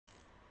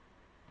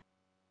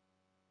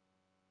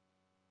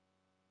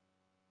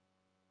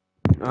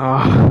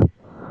Ah.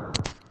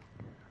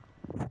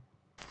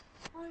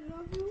 I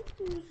love you,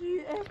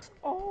 Uzi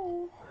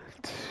XO.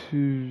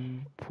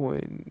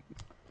 2.2.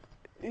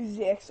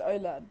 Uzi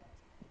XO, lad.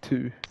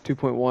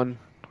 2.1.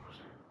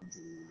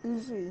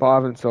 Uzi. But I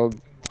haven't sold.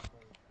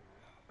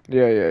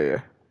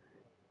 Yeah.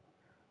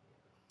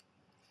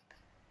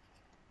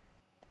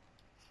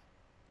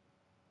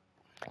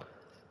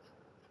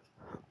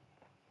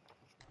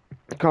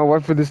 Can't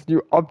wait for this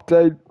new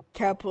update.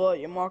 Capital,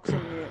 your marks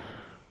on mute.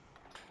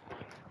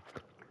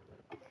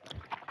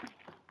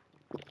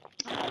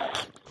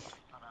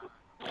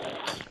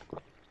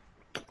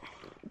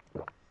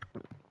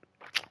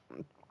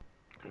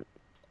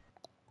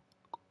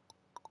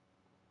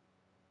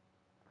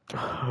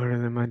 Harder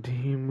than my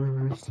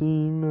demons.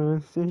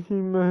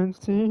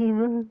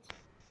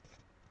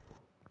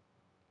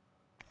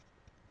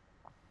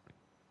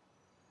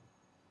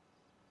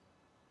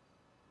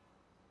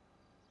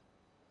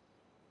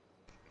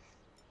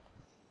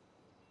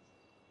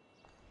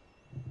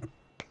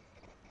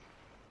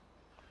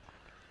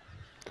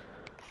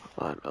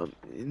 I'm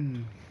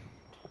in.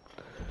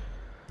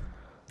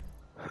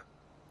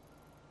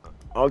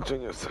 I'll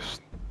join your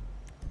session.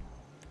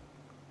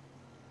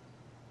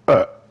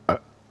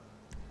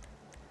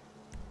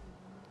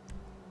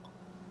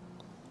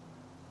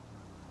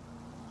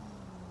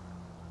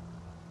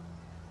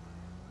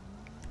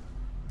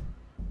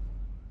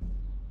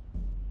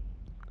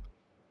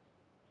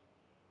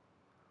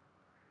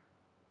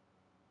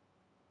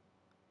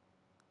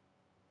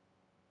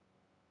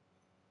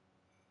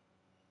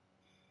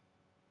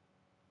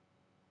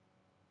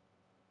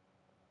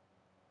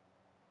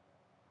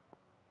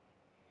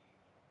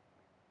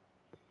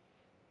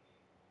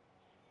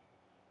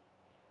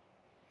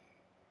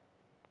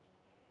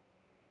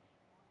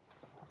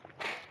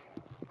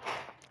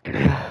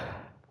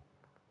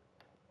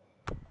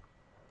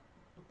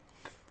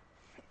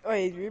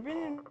 Wait, we've been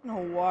in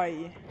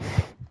Hawaii.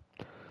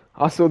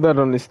 I saw that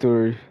on the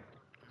story.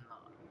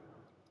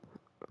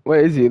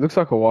 Where is he? It looks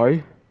like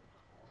Hawaii.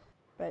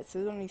 But it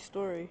says on his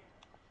story.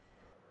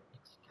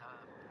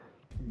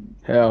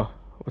 How?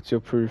 What's your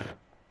proof?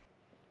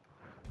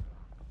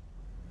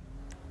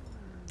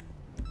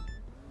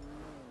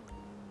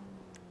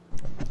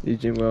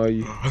 Eugene, where are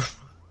you?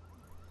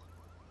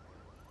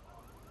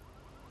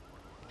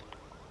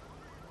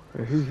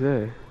 Wait, who's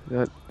there?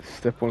 That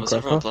step one What's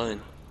everyone cracker?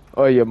 playing?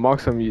 Oh yeah,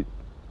 Mark's on mute.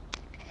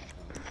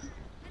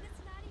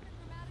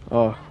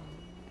 Oh.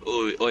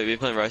 Oh, wait, we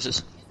playing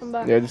races? I'm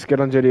back. Yeah, just get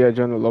on JDI,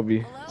 join the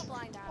lobby.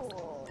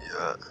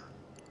 Yeah.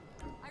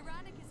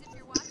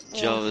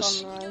 Yeah,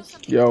 Jarvis, sunrise.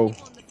 Yo.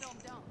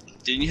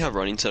 didn't you have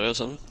running today or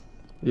something?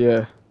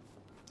 Yeah.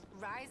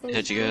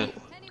 How'd you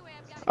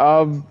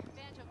go?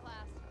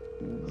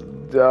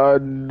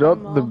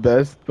 Not the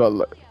best, but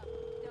like,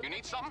 You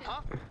need something,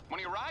 huh? One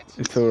of your rides?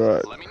 it's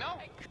alright. Let me know.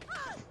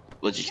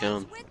 What'd you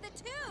count?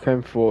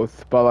 Came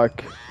fourth, but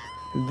like,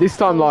 this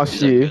time last Is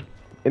that year, good?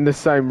 in the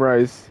same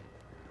race,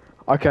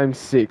 I came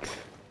sixth.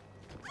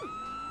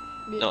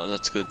 No,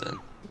 that's good then.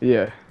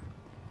 Yeah.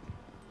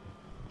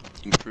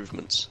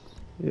 Improvements.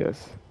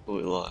 Yes. What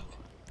we like.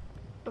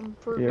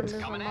 Improvement Yes.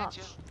 isn't Coming at much.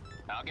 you.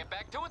 I'll get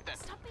back to it then.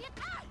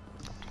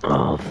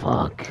 Oh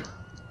fuck.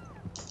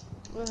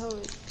 Where the hell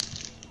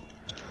is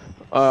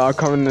I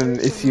come in an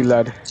Issy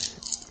lad.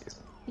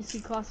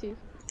 Issy Classic?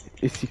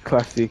 Issy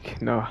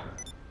classic. No.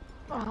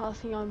 Oh, I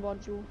think I'm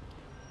module.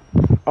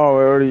 Oh,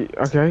 we're already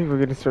okay. We're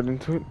getting straight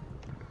into it.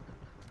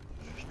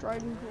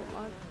 Straight into it,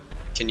 like.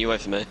 Can you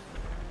wait for me?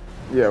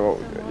 Yeah. Well.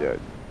 Yeah.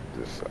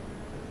 Just.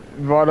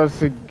 What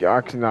else?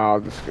 Actually, no. I'll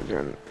just go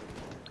down.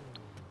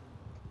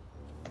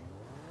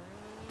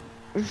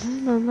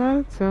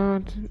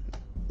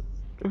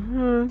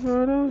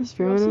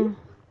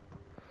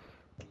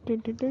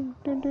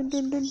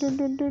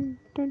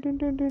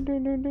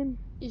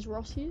 Is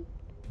Ross here?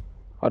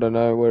 I don't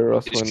know where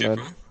Ross Is went, Cooper lad.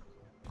 on?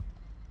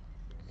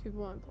 Cooper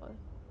won't play.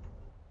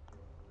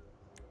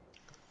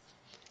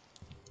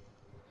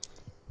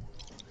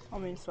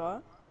 I'm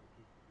inside.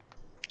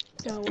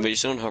 Yeah, But you're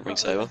still on hovering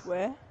saber.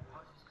 Where?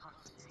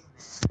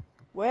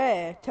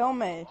 Where? Tell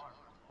me.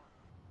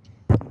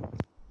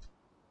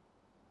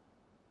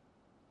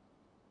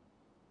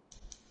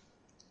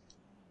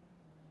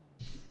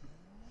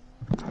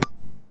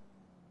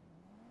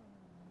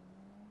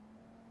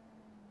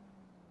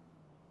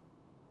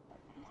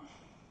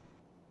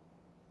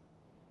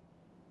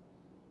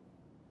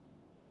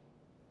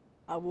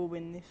 I will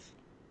win this.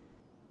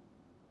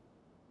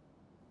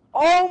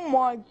 Oh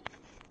my!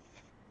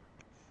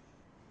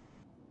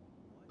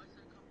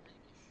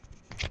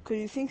 Cause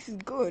he thinks he's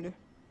good.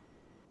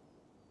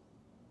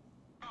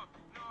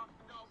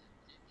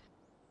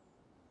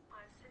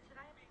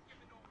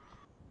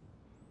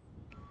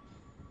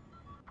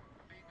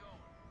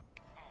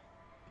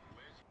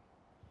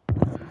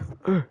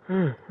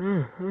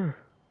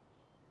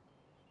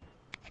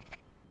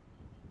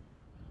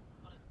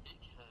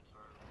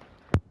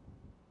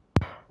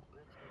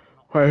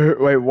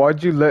 Wait,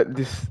 why'd you let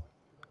this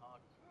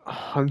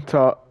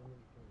hunter?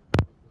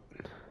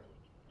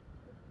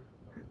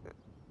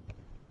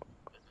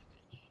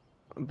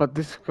 But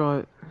this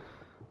guy.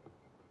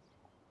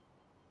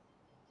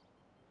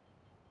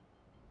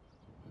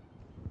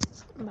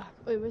 Bah,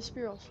 wait, where's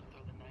Spiros?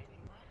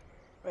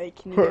 Wait,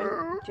 can you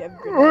go? Do you have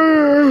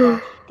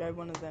grenades? Go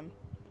one of them.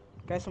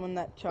 Go someone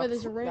that chucks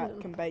there's a that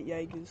random. can bait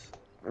Jaegers.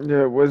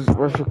 Yeah, where's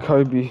for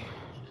Kobe?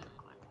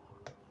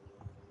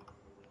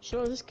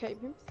 Should I just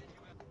keep him?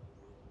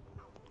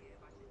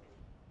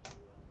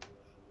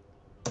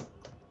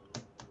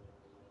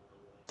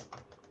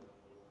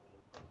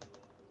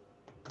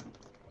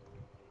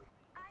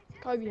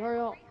 Kobe, hurry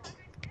up.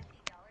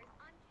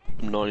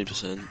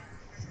 90%.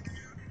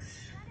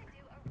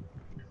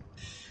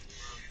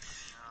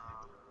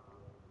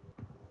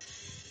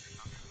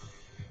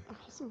 I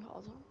got some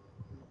cards on.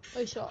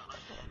 Oh, shut up.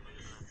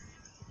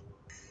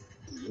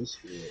 Yes,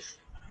 yes.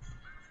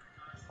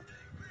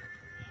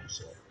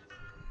 So,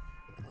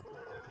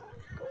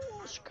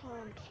 Gosh,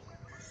 can't.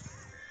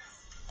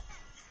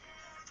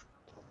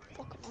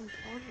 Fucking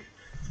unfunny.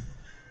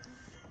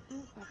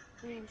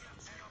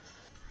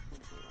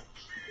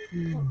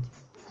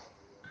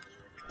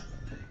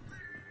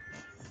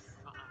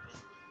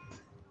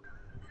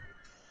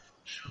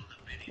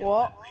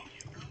 What?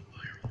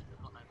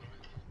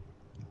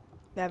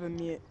 They have a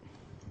mute.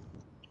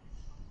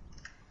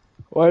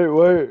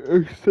 Wait,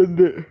 extend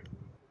it.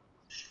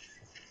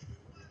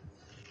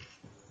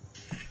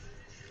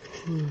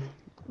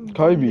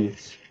 Kobe,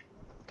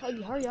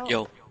 Kobe, hurry up.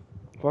 Yo,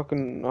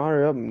 fucking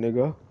hurry up,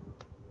 nigga.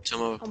 tell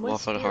my I'm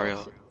wife to hurry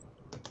up.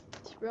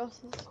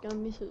 Spiros is gonna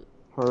miss it.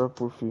 Hurry up,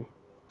 Wolfie.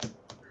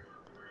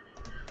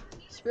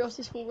 Spiros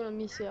is full gonna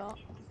miss out.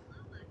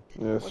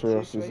 Yeah, What's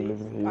Spiros this, isn't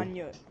ready? even I here.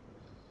 knew it.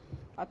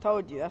 I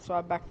told you, that's why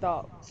I backed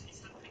up.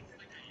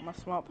 I'm a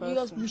smart person. You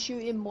guys be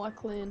shooting my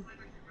clan.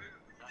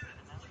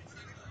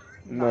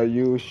 No,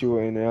 you shoot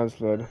in ours,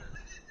 lad.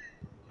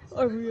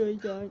 I really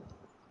don't.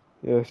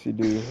 Yes, you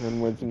do. And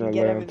when's You not can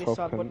get lay over on this top?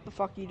 side. And What the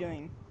fuck are you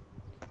doing?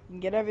 You can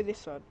get over this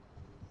side.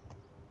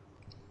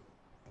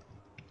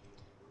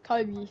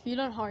 Kobe, if you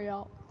don't hurry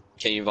up.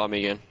 Can you invite me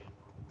again?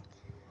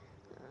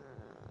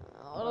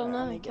 I don't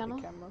I know, need to get can the I?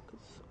 camera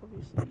because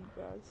obviously you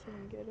guys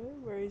didn't get it.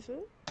 Where is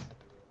it?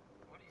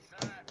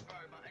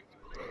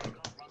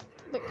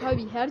 But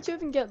Kobe, how did you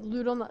even get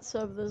loot on that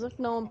server? There's like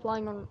no one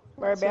playing on that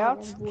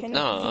Whereabouts? server on Can,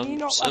 No, can you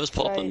not server's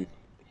like popping. say?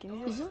 Can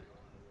you Is just? it?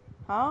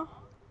 Huh?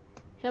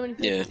 How many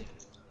people? Yeah.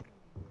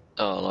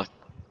 Oh, like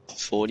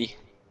 40.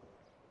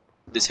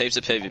 There's heaps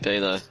of PvP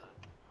though.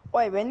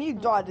 Wait, when you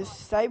die,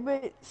 just say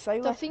where. Say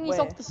The like thing where. is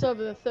off the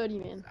server, the 30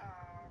 man.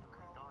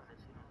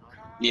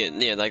 Yeah,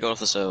 they got off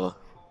the server.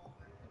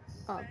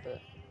 Oh, but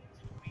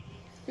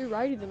who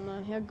raided them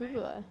though? How good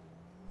were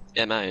they?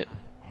 Yeah, mate.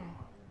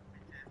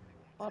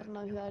 I don't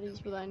know who that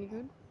is. Were they any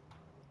good?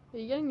 Are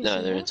you getting me?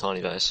 No, they're in a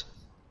tiny base.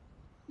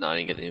 No, I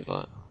didn't get the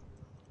invite.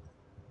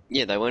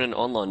 Yeah, they went and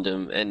online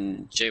them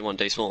and G1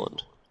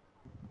 despawned.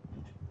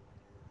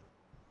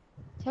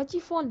 How'd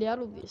you find out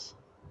all this?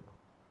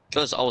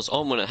 Because I was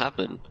on when it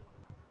happened.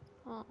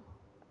 Oh.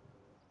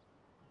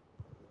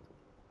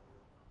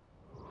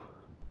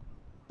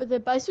 But their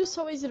base was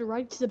so easy to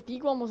raid because the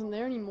big one wasn't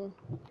there anymore.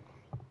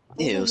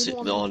 Yeah, it the was. little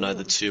ones Oh were no, gone.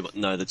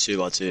 the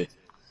 2x2.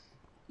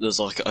 There's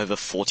like over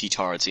 40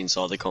 turrets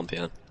inside the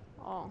compound.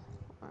 Oh.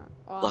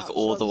 Alright. Like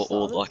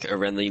all like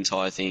around the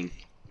entire thing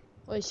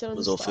Wait, should I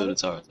was just all start filled it?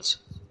 with turrets.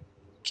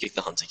 Kick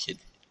the hunter kid.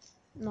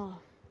 No.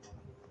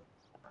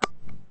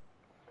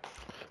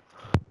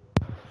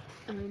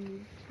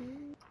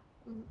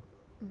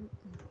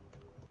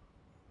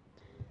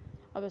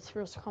 I bet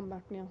Spiros will come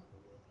back now.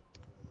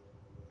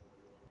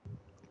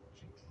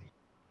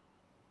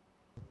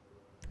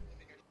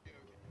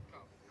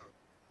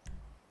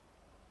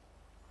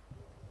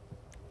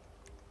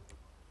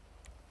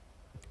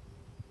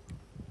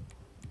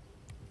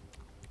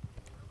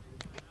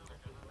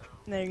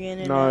 They're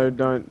gonna no,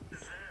 don't.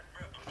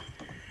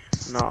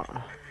 Nah.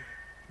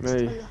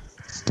 Me.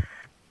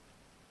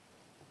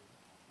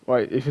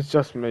 Wait, if it's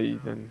just me,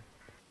 then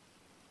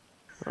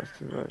that's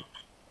too late.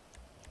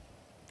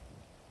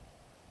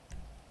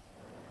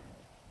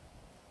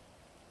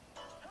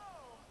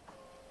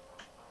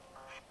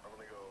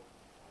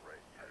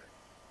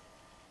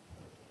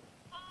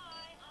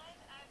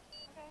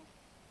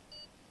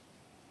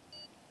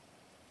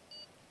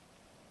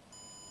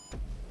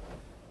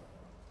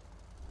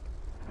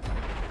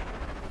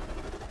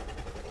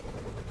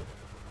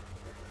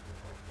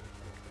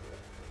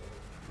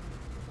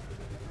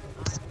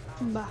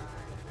 Bah.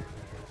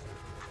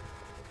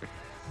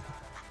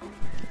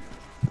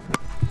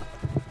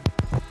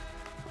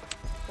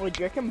 Wait, do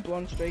you reckon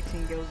blonde streaks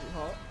in girls is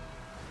hot?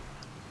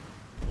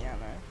 Yeah,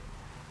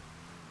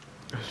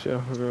 I know. Shit,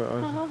 I forgot.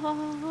 Ha ha ha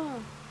ha ha.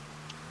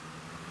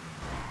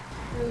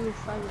 Really your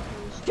favourite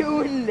news.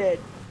 Doing it.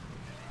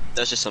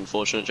 That's just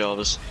unfortunate,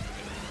 Jarvis.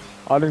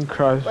 I didn't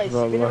crash, Wait,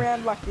 but spin like,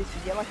 around like this.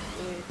 You get like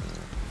really.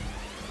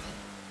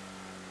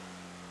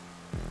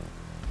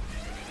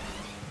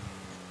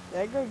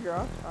 There you go,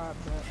 grass. Alright,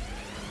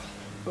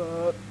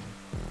 but.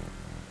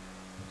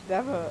 They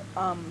have a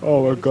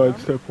oh my Ready god,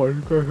 time? step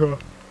on.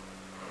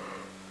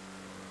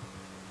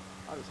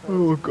 I just Oh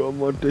my god,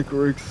 my dick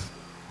reeks.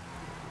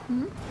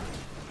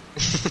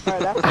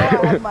 Alright, that's why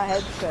I have my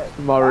headset.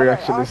 My I don't-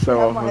 reaction I is so actually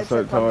have off, my I'm so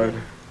headset plugged tired.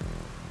 in.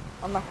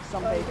 Unlike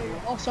some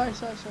people. Oh, sorry.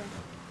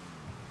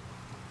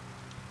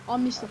 I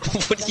missed the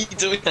fucking What are you checkpoint.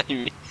 doing,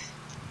 Amy?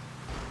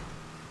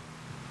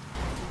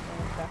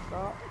 Back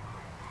up.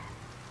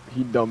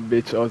 You dumb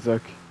bitch,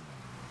 Ozak.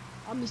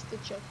 I missed the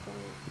checkpoint.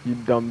 You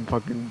dumb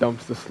fucking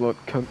dumpster slot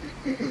cunt.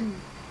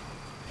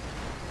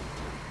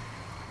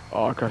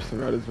 Oh, I crashed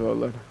him out as well,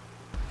 lad.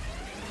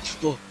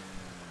 Oh.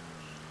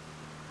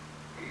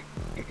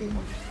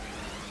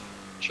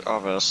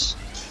 Travis.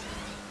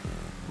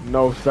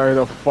 No, stay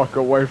the fuck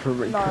away from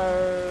me. No.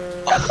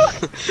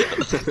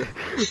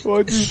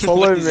 Why'd you follow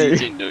What is me?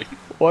 Eugene doing?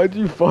 Why'd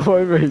you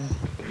follow me?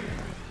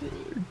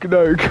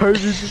 No, Kobe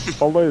just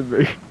followed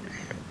me.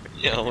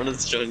 Yeah, I wanted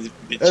to try and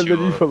beat And then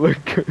you you up.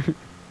 followed Kobe.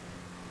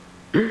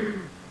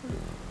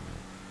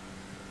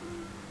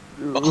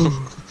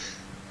 Oh.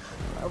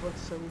 I was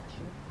so weak.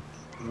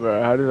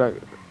 Bro, how did I...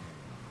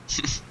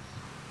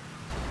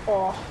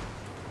 Oh.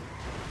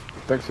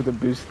 Thanks for the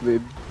boost,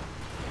 lad.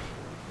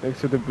 Thanks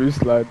for the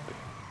boost, lad.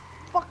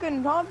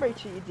 Fucking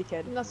handbrake you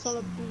dickhead. That's not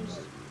a boost.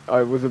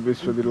 I was a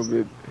boost for a little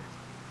bit.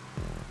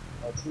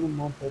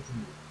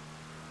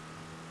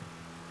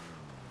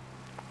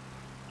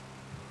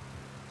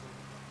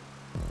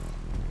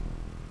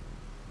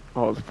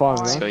 Oh, it's fine,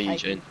 Let's right? go, I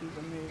hate Eugene.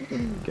 these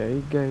moves.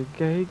 Gay, gay,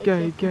 gay,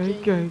 gay, gay,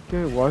 gay,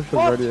 gay. Why is the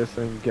What? radio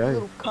saying You gay?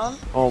 little cunt.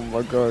 Oh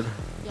my god.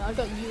 Yeah, I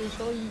got you as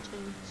well,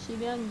 Eugene.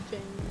 Sit down,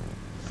 Eugene.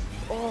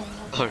 Oh,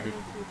 Oh.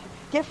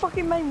 Get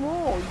fucking main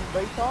wall, you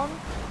retard.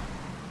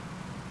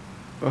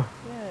 Oh.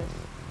 Yes.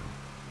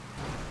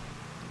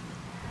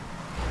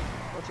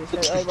 Watch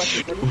this, hey,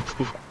 watch this,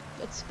 ready?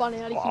 Get spun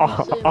out if you Oh,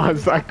 can see it.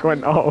 Isaac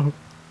went off.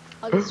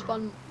 I just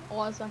spun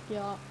Isaac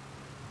out.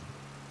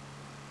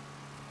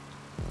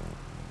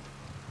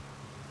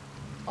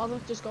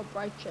 Isaac just got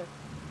brake check.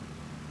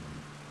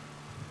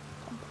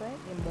 Complete,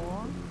 you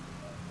moron.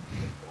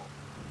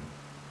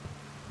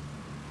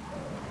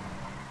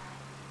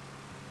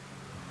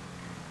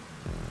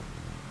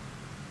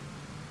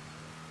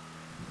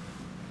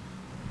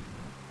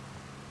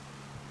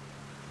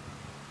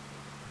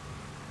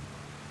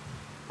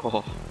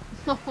 Oh.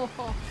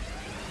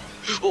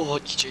 Oh,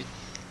 Eugene.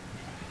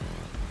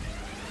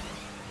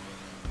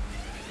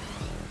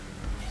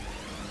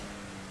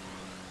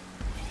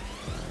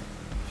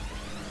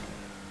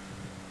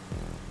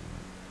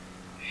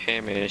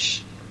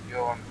 Hamish.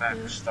 Yo, I'm back.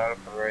 Start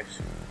up the race.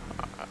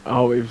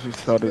 Oh, we've just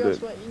started Who else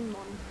it. were in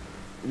one?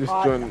 Just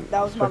Alright, join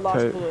that was my last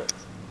spectate. bullet.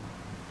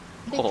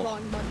 Keep Oh.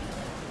 trying, bud.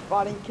 If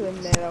I didn't kill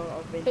him there,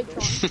 I've been Keep dead.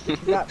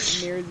 trying. That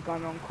mirror's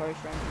gone on close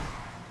range.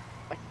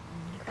 Like,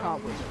 you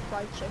can't win. Just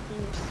brake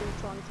checking, you're still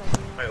trying to take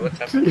me out. Wait, what's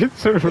happening?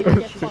 It's a Yeah, rush.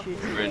 get fucking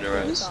We're in a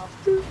race.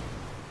 stuff.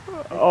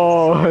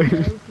 Oh, Yeah, we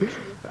can see it.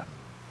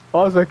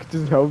 Isaac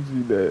just helps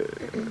you there. Is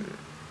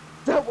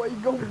that why you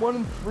got 1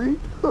 and 3?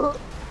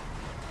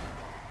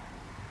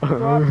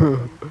 Right.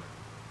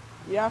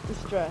 You don't have to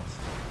stress.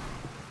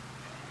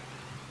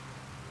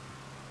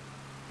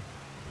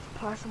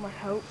 Pass my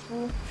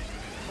helpful, and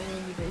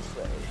then you be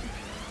slave.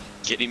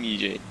 Get him,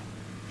 Eugene.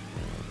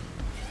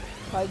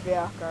 Play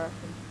Bianca.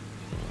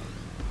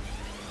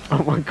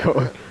 Oh my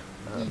god.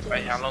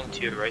 Wait, how long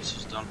till your race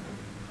is done?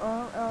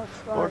 Oh, it's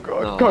Oh my fine.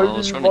 god. No, I Kobe,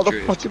 was you trying to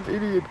drift. motherfucking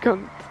idiot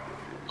cunt.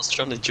 I was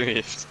trying to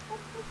drift.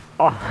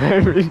 Oh,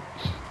 Hamish.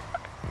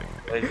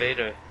 Wait,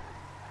 Vito,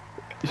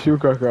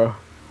 Shukaka.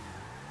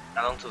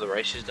 how long till the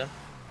race is done?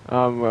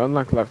 We're on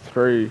like lap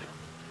 3.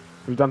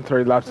 We've done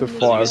 3 laps of I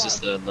think 5. This is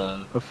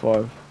the Of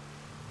 5.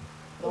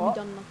 We'll What? be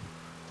done in like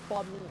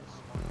 5 minutes.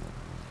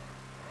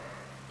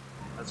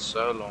 That's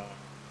so long.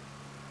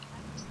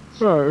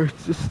 No,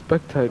 it's just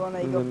spectate. Go on,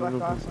 there you And go, then Black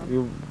you'll, Arson.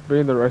 you'll be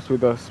in the race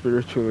with us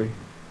spiritually.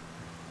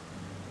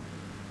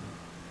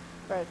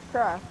 Bro, it's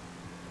crap.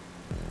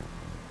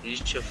 Is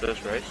this your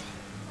first race?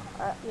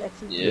 Yeah,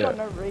 it's Yeah. got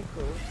no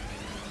recoil.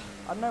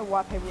 I don't know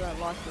why people don't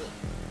like it.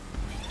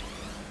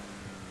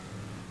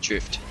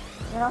 drift.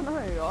 Yeah, I know,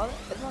 right?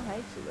 Everyone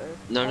hates it though.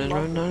 No, I no, no,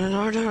 love no,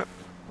 no, no, no.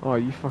 Oh,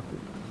 you fucking.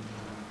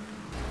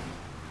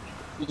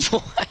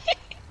 What?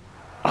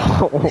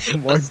 Oh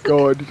my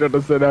god, you should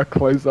understand how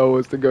close I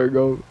was to go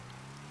goal.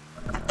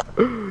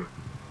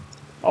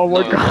 Oh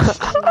my No. god.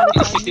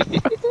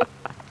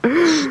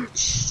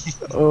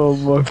 Oh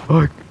my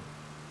fuck.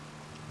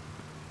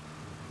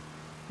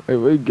 Hey,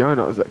 where you going?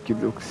 I was that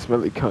kid little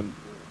smelly cunt.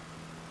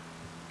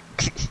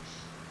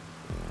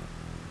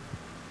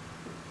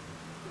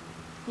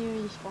 He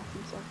just fucked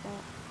himself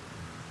up.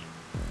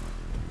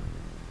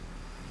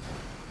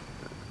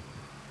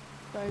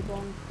 Go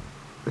Bond.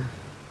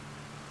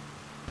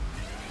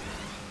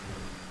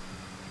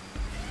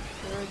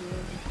 There it is.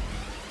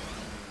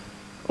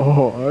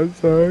 Oh, I'm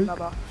sorry.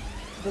 Another.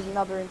 There's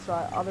another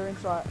insight. Other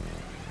insight.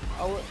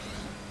 Oh,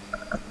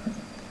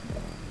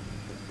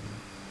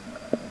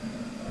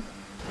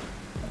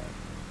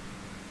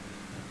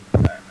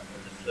 The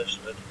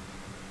first lid.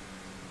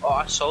 Oh,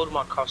 I sold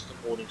my custom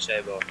boarding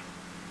saber.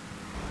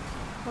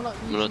 We're not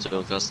We're not using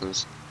doing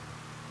customs. customs.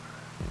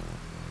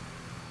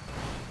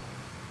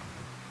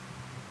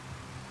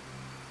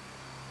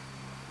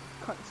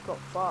 just got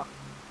fucked.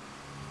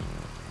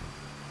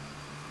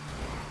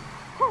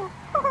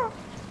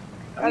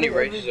 How many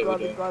races are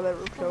we doing? Guy that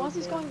So why is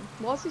this going?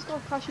 Why is this guy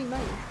crashing me?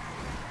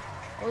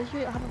 I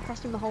literally haven't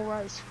crashed him the whole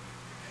race.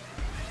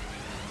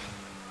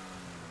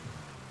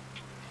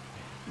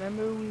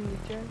 Remember we were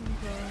Dragon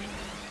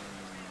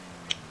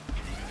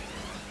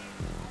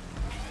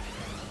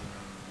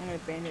I'm gonna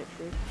ban it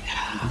too.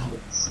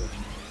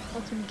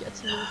 Once he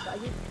gets me with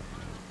faggot.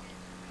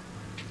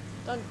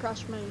 Don't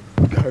crash me.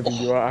 Kobe,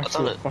 you are I've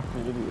done actually a it.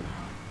 fucking idiot.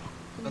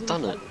 I've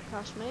done it.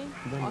 Crash me.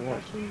 Then I'll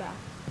what? crash him back.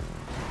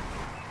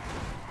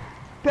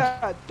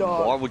 Bad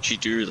dog. Why would you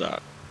do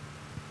that?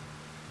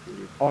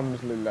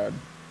 Honestly, lad.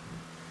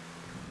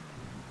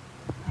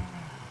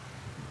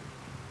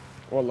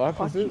 What lap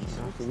Fuck is you, it? switch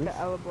After to this?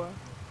 alibi.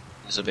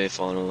 This will be a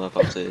final lap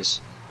after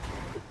this.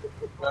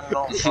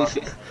 No,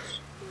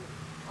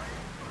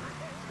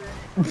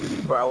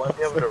 Bro, I won't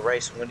be able to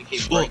race. I'm gonna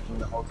keep braking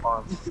the whole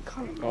time.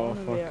 Oh,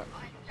 fuck.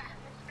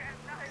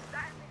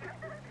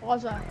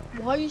 Isaac,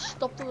 why you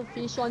stopped on the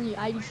finish line, you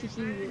 86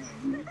 idiot?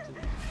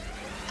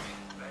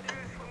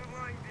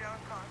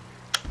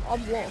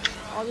 I've lost.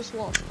 I just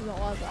lost. No,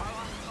 Isaac.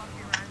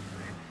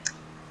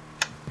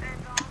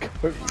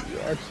 Kobe,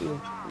 you're actually a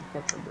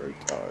fucking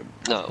retard.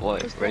 No,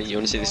 wait, Ray, you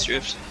wanna see this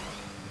drift?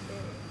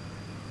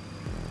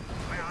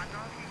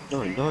 No,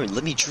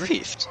 let me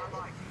drift.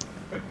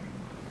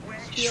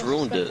 You just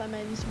ruined it. That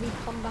man needs to be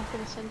come back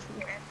in the central.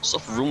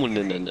 Stop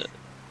ruining it.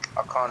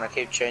 I can't. I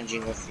keep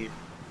changing with you.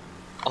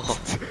 Oh,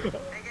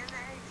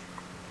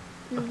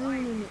 You're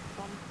ruining it,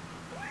 fun.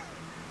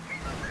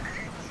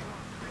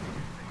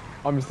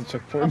 I missed the I've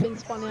checkpoint. been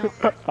spun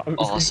out.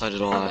 oh, so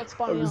did I I. got I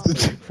spun missed out. the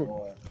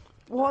checkpoint.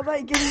 Why are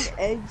they getting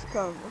eggs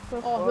come? What the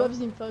Oh, fuck? whoever's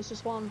in first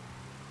just won.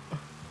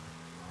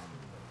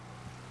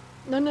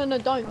 No,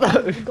 don't.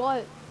 The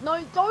guy.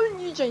 No, don't,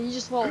 Eugene. You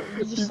just sold.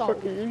 You just You sold.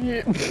 fucking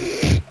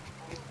idiot.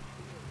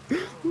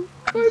 You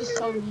just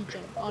sold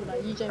Eugene. Oh no,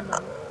 Eugene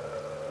won.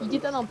 You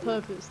did that on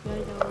purpose. Now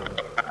you're gonna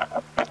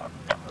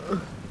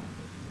win.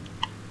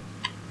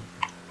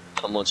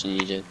 I'm watching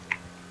you, Jen.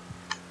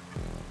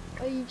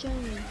 Oh,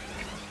 Eugene.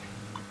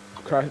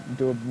 Crash,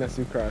 do a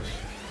massive crash.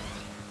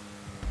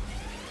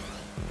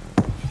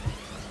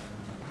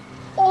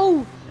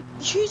 Oh!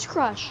 Huge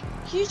crash!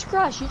 Huge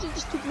crash! You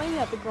just took me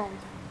out the ground.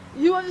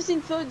 Whoever's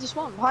in third just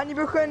won. Behind you,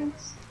 Brooklyn.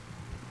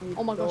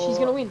 Oh my gosh, he's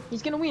gonna win.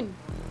 He's gonna win.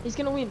 He's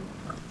gonna win.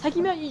 Take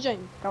him out,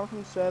 Eugene. Come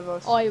from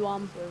service. Oh, he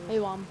won. He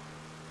won.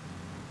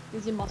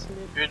 He's in muscle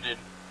dude. You did.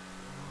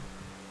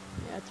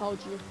 Yeah, I told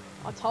you.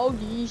 I told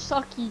you. You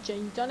suck,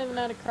 Eugene. You don't even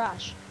know how to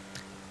crash.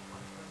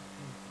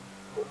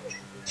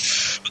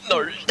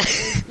 No.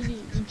 Idiot,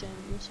 Eugene.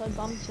 You're so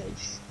bum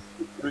cheeks.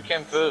 Who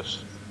came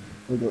first?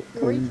 You're a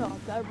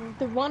retard.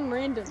 The one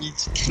random.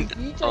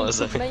 Eugene Oh, took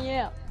sorry. me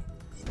out.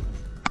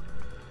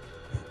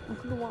 I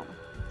could've won.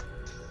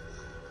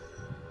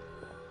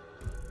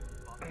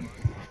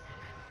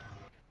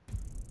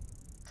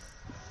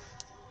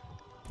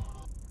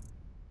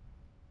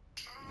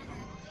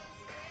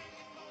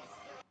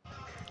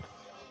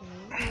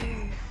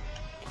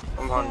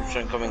 I'm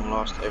 100% coming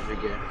last every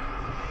game.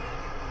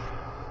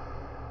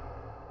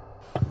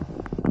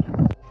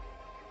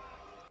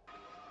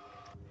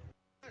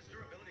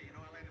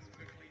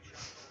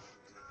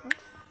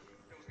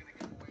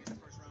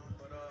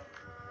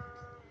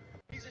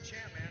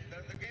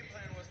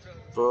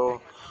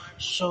 For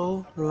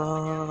so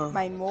long.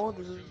 Main more,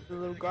 there's a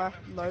little guy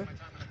low.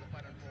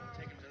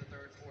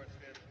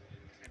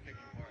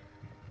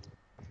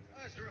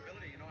 His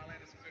durability, you know, I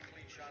landed some good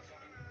clean shots on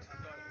him. I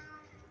thought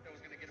that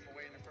was going to get him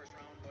away in the first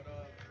round, but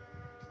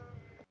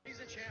he's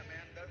a champ,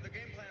 man. The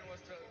game plan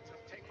was to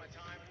take my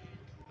time.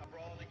 I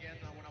brawled again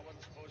when I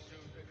wasn't supposed to.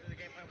 The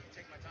game plan was to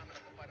take my time and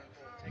let the fight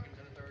unfold. Take him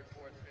to the third,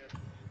 fourth, fifth.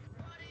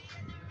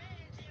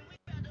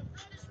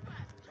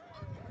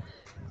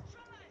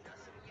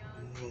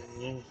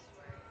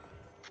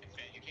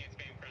 You can't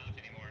spam crouch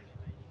anymore.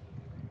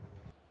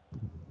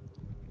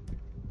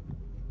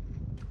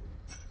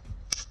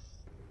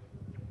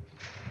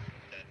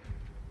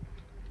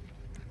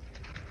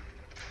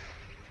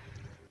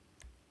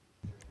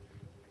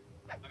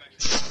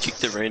 Kick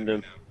the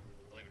random.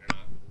 Believe it or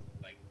not,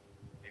 like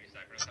maybe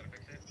Cypher knows how to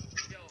fix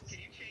it. Yo, can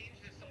you change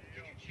this?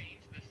 Can you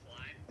change the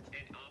slide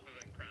and off of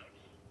a crouch?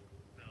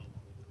 No.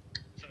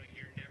 So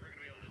you're never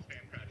gonna be able to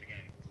spam crouch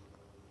again.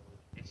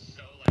 It's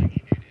so laggy,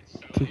 dude. It's so.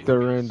 Kick the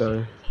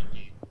rando.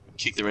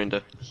 Kick the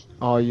rando.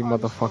 Oh, you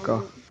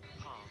motherfucker.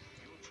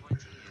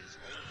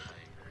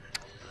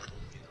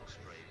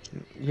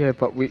 Yeah,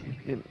 but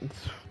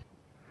it's...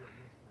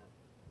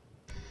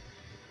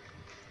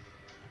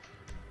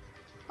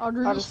 I'd I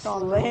really just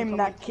start slammed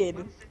that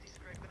kid.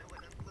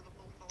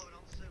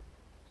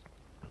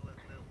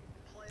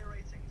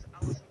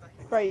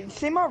 Right, you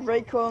see my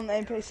recoil on the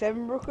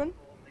MP7, Brooklyn?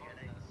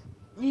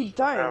 You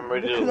don't, I'm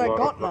ready to because I load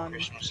got up my none.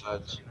 Christmas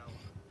ads.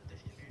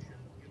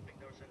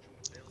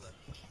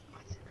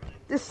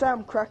 Just say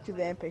I'm cracked with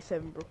the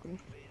MP7, Brooklyn.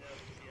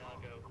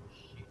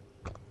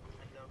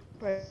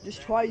 Right,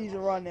 just try use it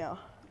right now.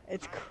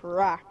 It's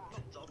cracked.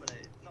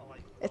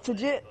 It's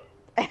legit.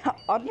 I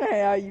don't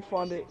know how you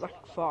find it like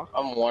fuck.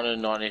 I'm 1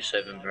 in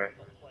 97, bro.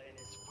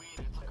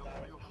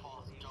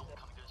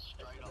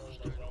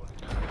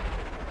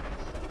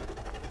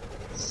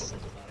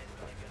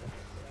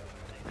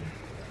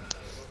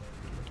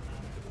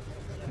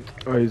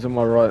 Oh, he's on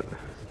my right.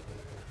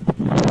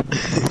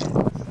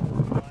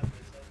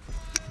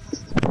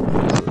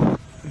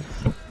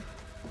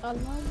 I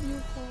love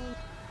you,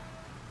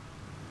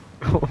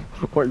 Paul.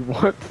 Wait,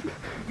 what?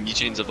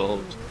 Eugene's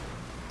evolved.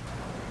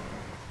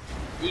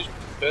 Who's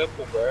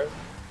purple, bro?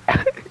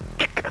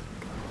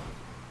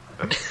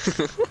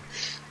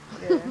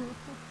 Yeah.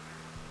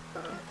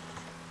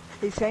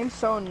 He seems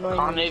so annoying.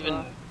 Can't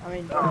even I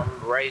mean,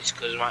 race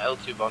because my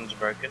L2 bond's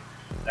broken.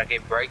 And I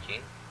keep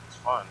braking. It's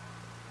fine.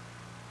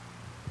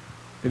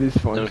 It is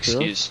fine. No still.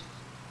 excuse.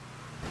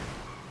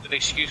 It's an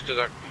excuse because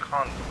I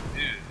can't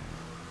do.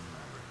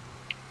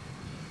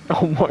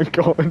 Oh my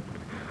god.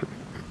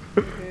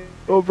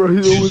 Oh bro,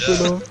 he's almost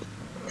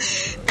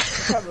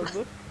enough. have a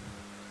look.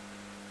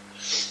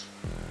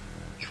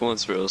 Come on,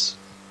 Sprills.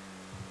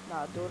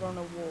 Nah, do it on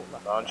a wall.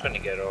 Like No, I'm trying to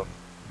get off.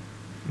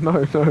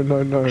 No.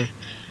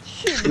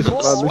 Shit, This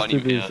what? man, funny, listen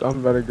to this. man. I'm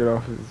about to get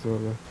off it as well.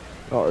 Man.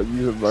 Oh,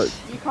 use it like.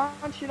 You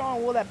can't shoot on a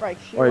wall that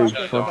breaks. Shoot Wait, right Shut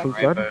there. front down, foot's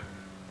Rainbow.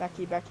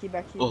 bad?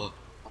 Backy. Oh,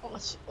 Oh,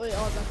 wait,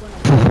 oh, that went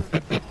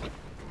up.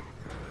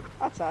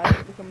 That's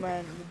alright. Look a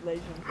man with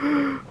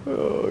lesion.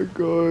 Oh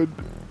god.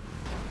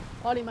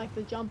 Why do you make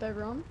the jump,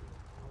 everyone?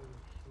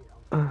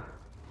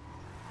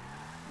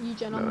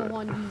 Eugen, I'm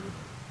behind you.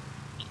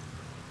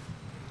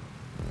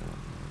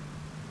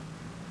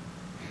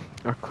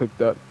 I clicked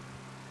that.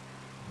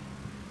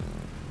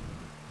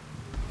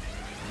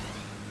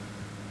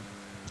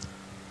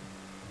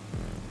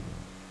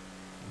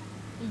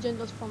 Eugen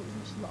does front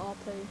to the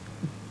RP.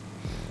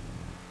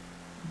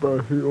 Bro,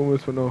 he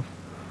almost went off.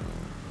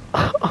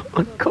 Oh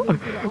my god.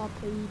 Look at the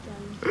RP,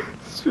 Eugen.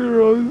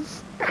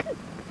 Zeros. There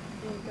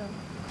you go.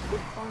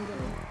 Find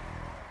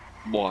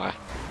it. why?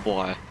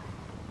 Why?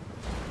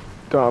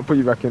 Go on, I'll put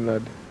you back in,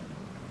 lad.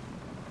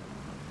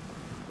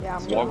 Yeah,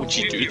 I'm Why gonna would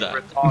you wall. do that?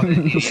 Retarded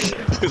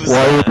idiot.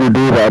 Why would you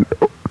do that?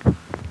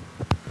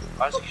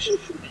 Isaac is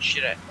shooting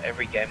shit at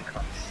every game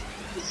comes.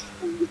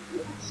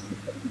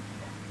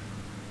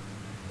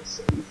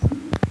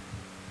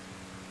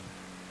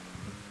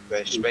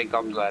 Bro, speak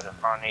up, lad. I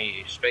can't hear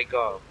you. Speak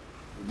up.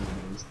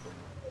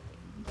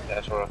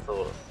 That's what I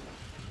thought.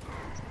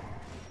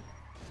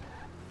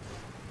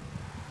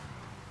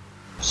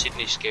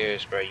 Sydney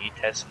scares, bro. You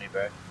test me,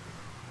 bro.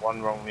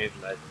 One wrong move,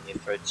 lad, and your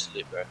throat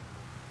slip, bro.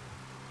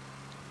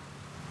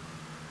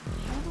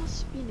 How do I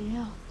spin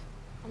out?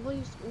 I'm gonna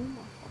use all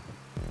my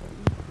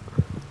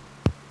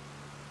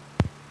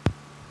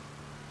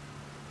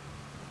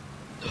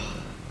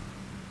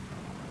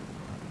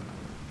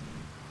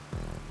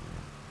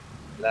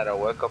Lad, I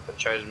woke up and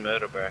chose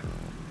murder, bro.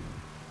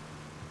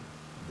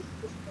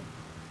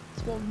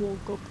 It's one more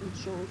up and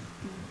shows.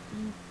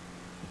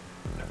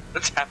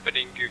 What's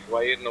happening, Goof? Why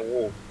are you in the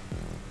wall?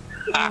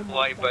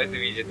 Why both of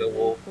you in the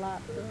wall?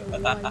 Flat, bro.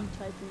 Why are you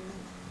taking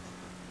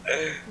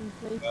that?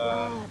 Play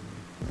flat.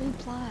 Play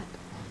flat.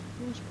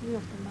 You just put me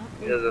off the map.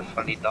 These are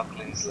funny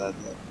ducklings, lad.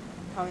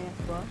 Coming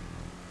up, bro.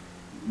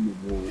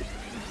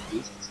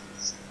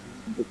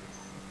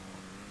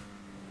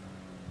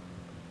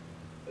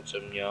 Put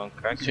some young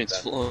cracks It's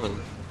back. flying.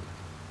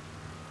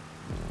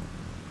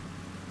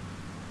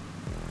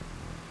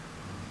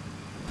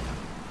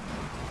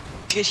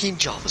 Get him,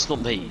 Jarvis,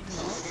 not me.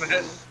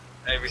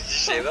 Hey, did you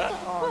see that?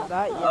 Oh,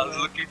 that, I yeah. was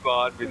looking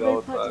behind me the Play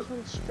whole flat time. just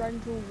went straight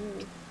into a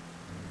wall.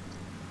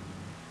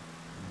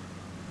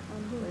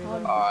 I'm doing Really?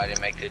 Oh, hard. I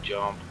didn't make the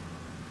jump.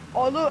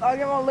 Oh, look, I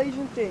get my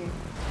legion thing.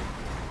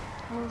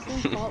 I was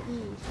doing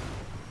buttons.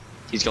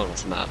 He's going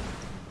off the map.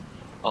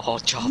 Oh,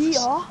 Jarvis.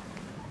 Yeah.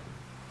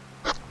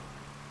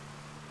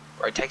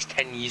 Bro, it takes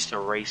 10 years to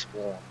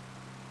respawn.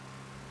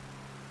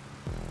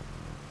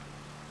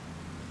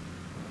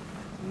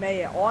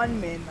 Mate, on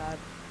me, man.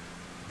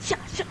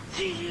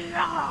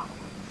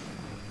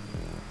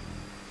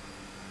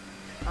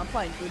 I'm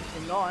playing good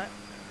tonight.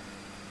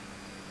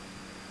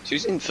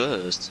 Who's in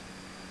first?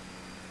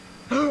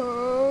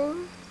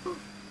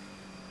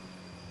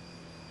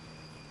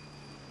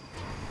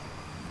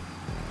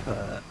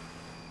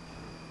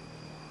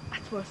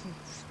 That's worse than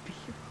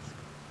Spears.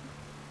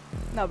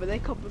 No, but they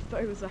couple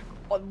of was like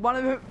one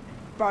of them,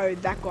 bro.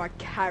 That guy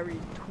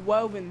carried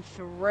 12 and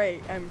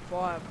 3 and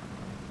 5,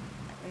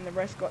 and the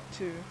rest got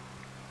 2.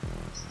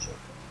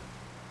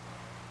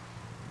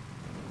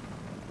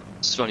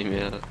 Just running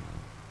me out.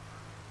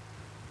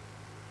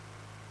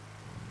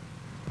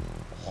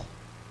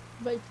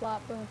 Play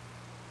flat, bro.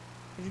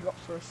 Who's you got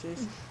for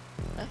assist?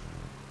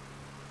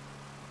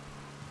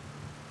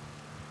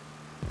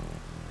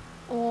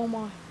 Oh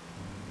my.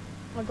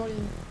 I got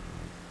him.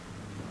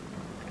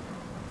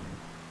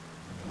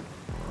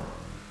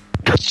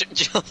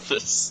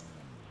 Jarvis.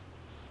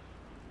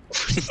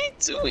 What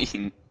are you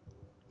doing?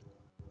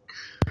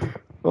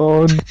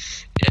 On. How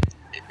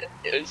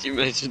did you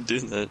imagine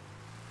doing that?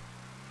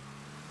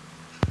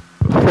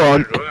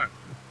 Front.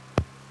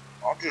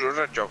 I'll do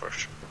that,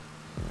 Jarvis.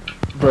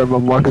 Bro,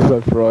 my mic is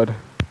so fried.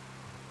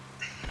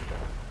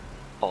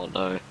 Oh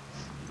no.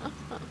 I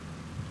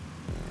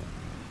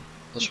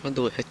was trying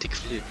to do a hectic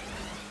flip.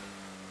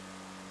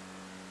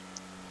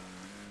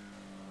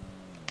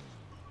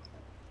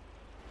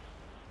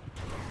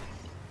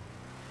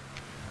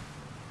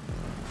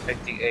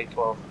 Hectic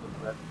A12.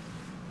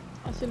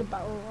 I see the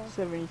battle roll.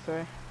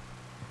 73.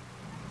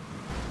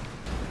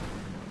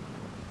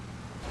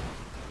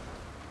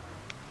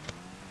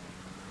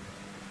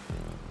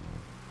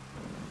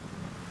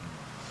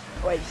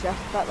 Wait, see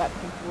that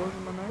pink was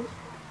in my nose?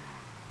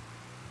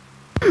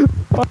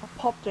 I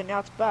popped it, now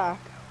it's back.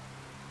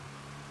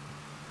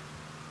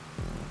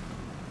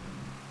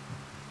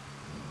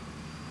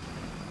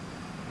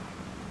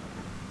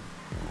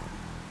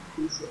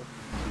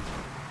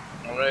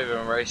 I'm not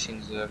even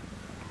racing, so.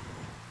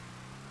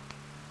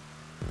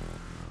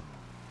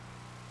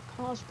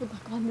 I was put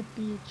back on the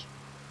beach.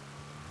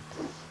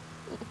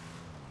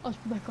 I was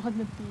put back on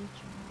the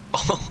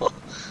beach.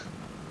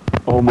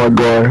 Oh my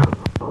god.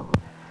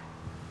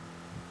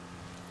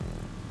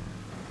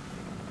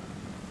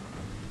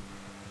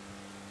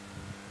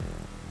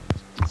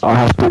 I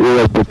have to eat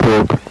up the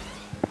pork.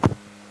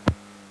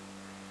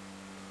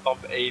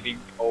 Stop eating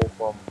all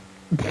from.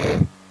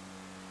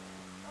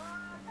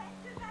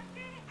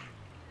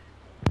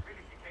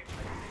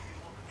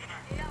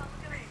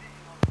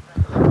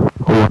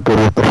 Oh my god,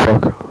 what the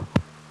fuck?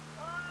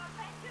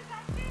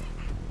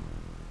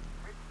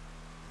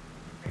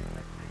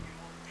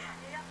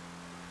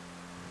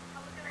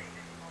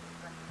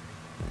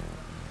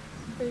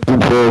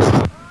 I'm first.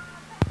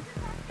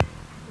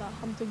 That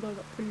hunting guy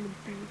got put in the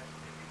beach.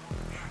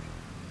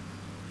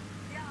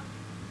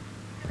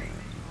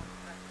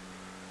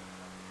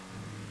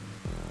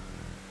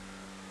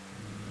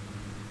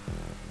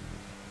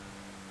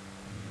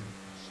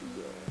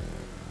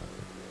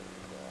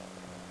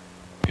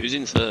 Who's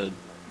in third?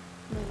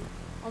 Me.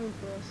 I'm in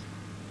first.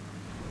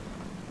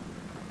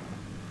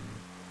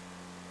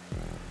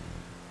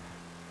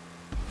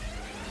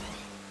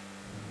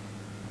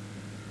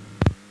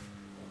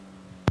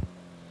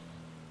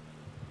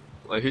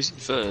 Wait, who's in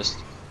first?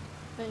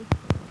 Hey.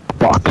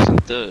 Fuck. Who's in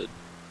third?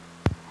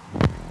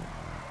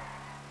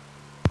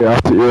 Yeah, I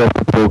have to eat up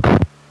the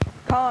pork.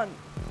 Can't.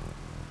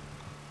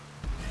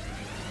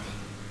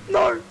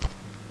 No!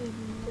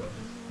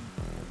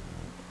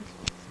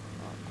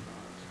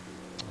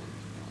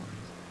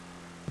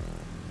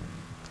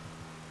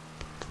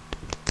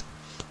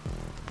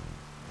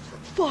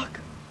 Fuck!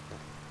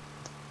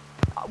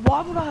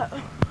 Why would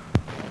I?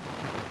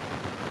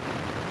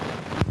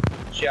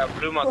 Shit, I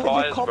blew my Bro, the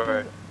tires, cop bro.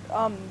 was-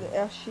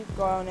 our shit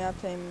guy on our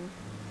team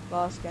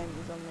last game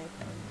was on me.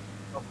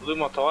 I blew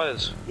my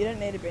tires. You don't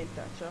need to beat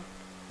Thatcher.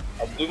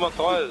 I blew my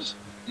tires.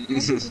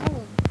 What's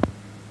wrong?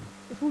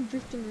 It's all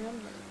drifting around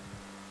me.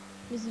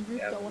 Mr. Drifter,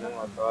 Yeah, I what blew my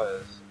happened?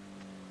 tires.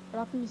 What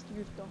happened, Mr.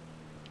 Drifter?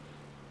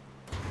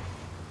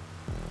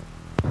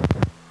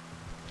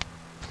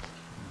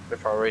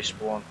 If I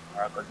respawn,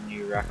 I got a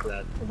new rack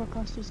lad. If I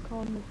cast this car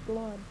with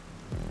blood.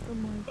 Oh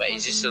my Wait,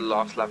 is this the fucking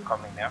last lap God.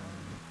 coming now?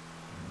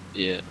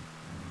 Yeah.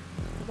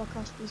 If I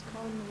cast this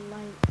car in the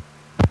lane,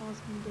 I was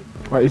gonna get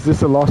blood. Wait, is this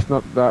the last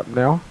lap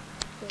now?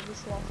 Yeah,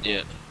 this last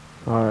Yeah.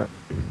 Alright.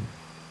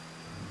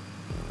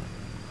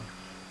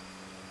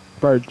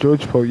 Bro,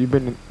 George Paul, you've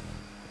been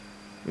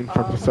in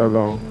front for so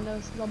long. Even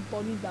though I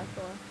bodied that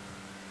guy.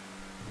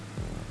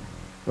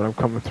 But I'm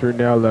coming through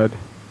now, lad.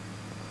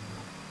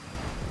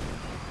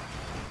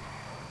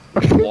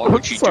 Why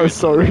would you I'm so do that?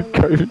 sorry, Rain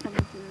was Cody. coming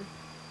through.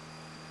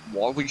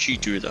 Why would you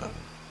do that?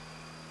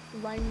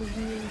 Rain was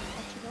really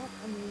catching up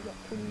and we got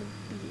put in the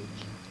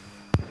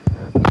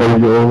beach.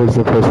 Cody, you're always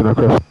the person I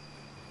crush.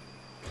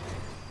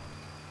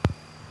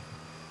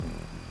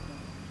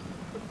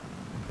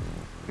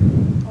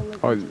 I'll let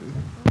Oh, you do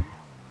it.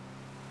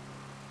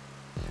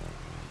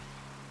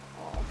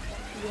 Oh,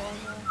 fuck you, I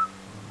know.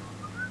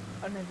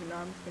 I don't even know,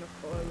 I'm just gonna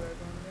follow where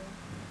everyone goes.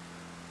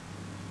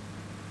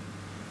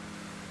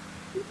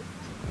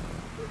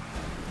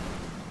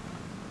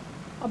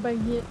 I've been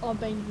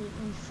hit,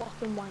 you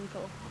fucking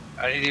wanker.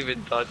 I didn't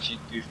even touch you,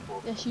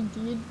 goofball. Yes, you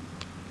did.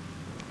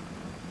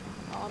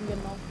 Oh, I'm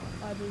getting off.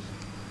 I just.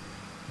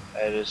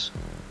 It is.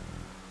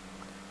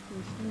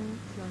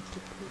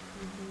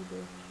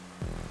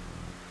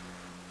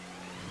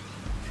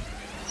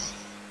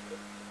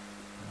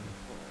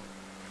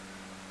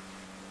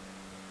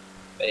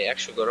 They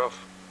actually got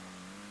off.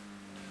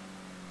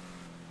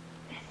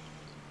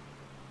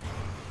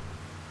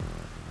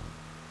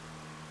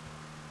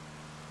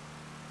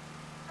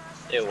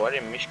 Yeah, why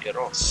didn't Mish get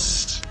off?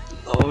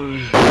 No.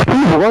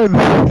 Who won?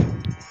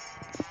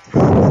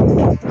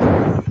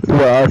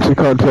 Well, I actually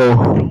can't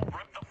tell.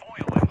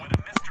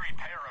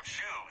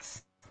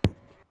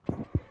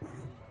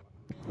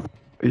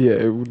 Yeah,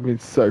 it would have been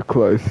so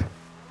close.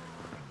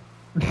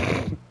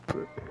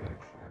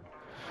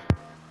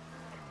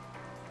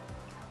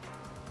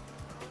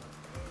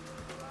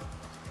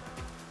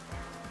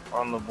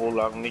 On the ball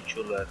like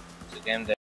Mitchell, lad. It's a game day.